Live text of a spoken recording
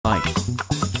like,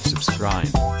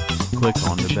 subscribe, click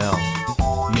on the bell.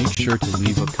 Make sure to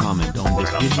leave a comment on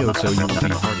this video so you will be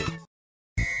hearted.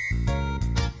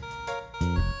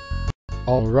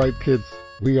 Alright kids,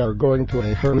 we are going to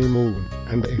a honeymoon,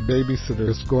 and a babysitter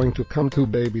is going to come to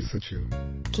babysit you.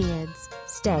 Kids,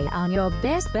 stay on your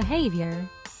best behavior.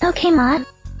 Okay, Mom.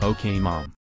 Okay,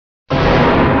 Mom.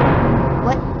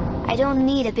 What? I don't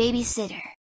need a babysitter.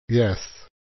 Yes,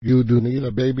 you do need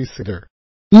a babysitter.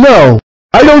 No,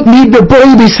 I don't need the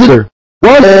babysitter.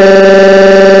 What?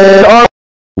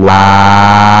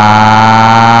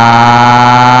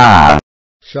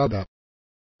 Shut up.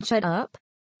 Shut up.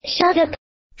 Shut up.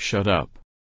 Shut up.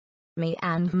 Me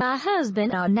and my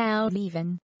husband are now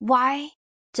leaving. Why?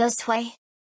 Just why?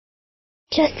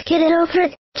 Just get it over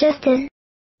it, Justin.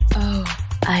 Oh,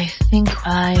 I think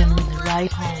I am in the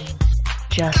right home.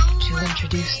 Just to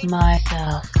introduce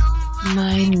myself.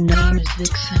 My name is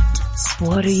Vixen.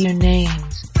 What are your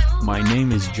names? My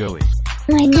name is Joey.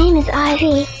 My name is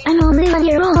Ivy. I'm only 1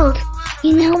 year old.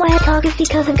 You know why I talk is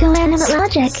because of co-animate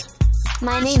logic.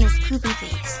 My name is Poopy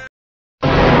Face.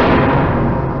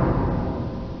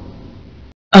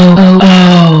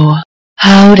 Oh,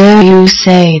 how dare you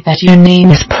say that your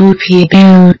name is Poopy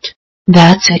Boot?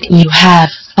 That's it, you have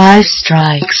 5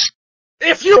 strikes.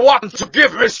 If you want to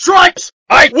give me stripes,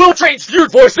 I will change your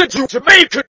voice into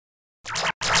Tamika.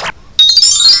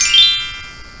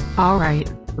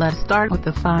 Alright, let's start with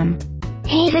the fun.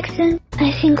 Hey Vixen,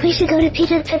 I think we should go to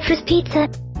Peter Pepper's Pizza.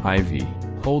 Ivy,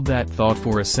 hold that thought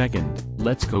for a second.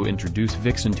 Let's go introduce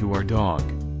Vixen to our dog.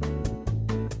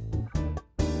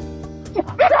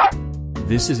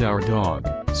 This is our dog,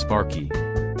 Sparky.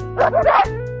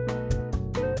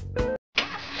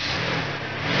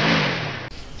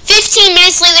 15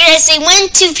 minutes later as they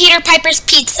went to Peter Piper's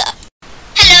Pizza.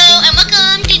 Hello and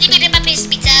welcome to Peter Piper's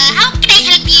Pizza. How can I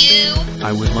help you?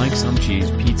 I would like some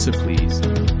cheese pizza, please.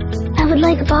 I would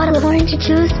like a bottle of orange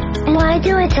juice. And why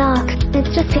do I talk?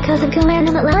 It's just because of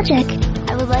co-animate logic.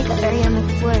 I would like a Oreo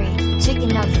McFlurry, chicken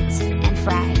nuggets, and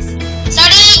fries.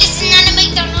 Sorry, this is not a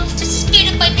McDonald's. This is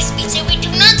Peter Piper's Pizza. We do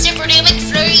not serve Oreo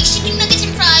McFlurry, chicken nuggets,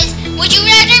 and fries. Would you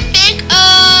rather pick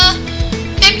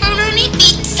pepperoni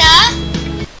pizza?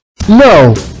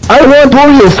 No, I want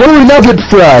Oreo flurry nugget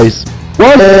fries.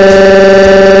 What?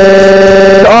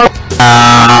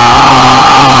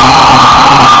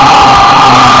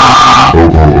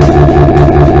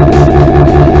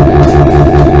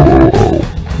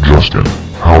 Justin,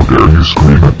 how dare you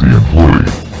scream at the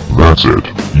employee? That's it,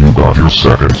 you got your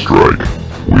second strike.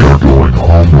 We are going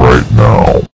home right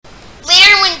now.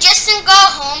 Later, when Justin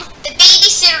got home, the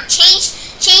babysitter changed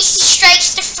the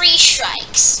strikes to 3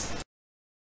 strikes.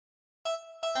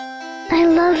 I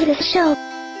love this show.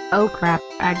 Oh crap,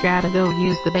 I gotta go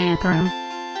use the bathroom.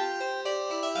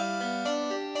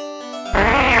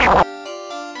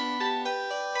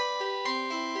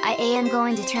 I am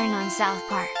going to turn on South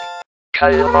Park.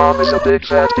 Kyle Mom is a big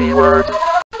fat B-word.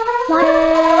 What?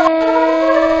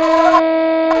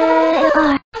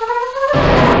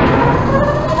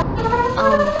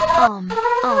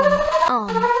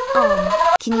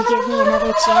 Can you give me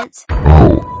another chance?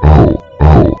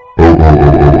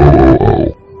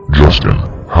 Justin,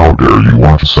 how dare you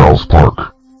watch South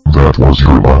Park? That was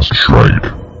your last strike.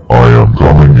 I am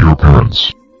calling your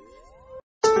parents.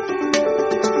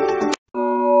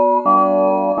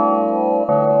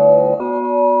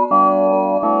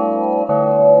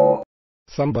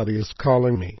 Somebody is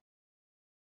calling me.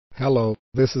 Hello,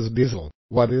 this is Diesel.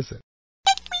 What is it?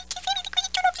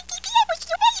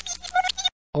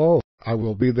 Oh, I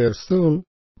will be there soon.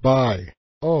 Bye.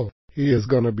 Oh, he is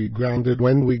gonna be grounded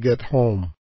when we get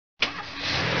home.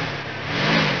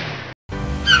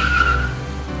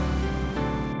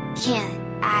 Can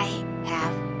I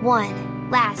have one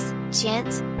last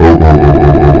chance?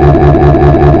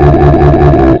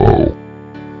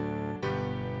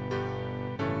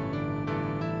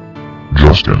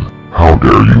 Justin, how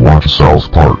dare you watch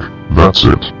South Park? That's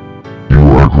it. You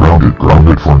are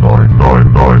grounded for 9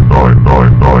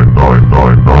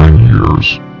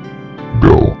 years.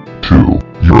 Go to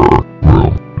your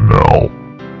room now.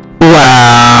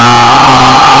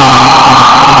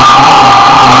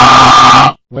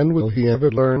 When will he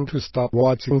ever learn to stop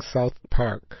watching South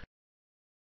Park?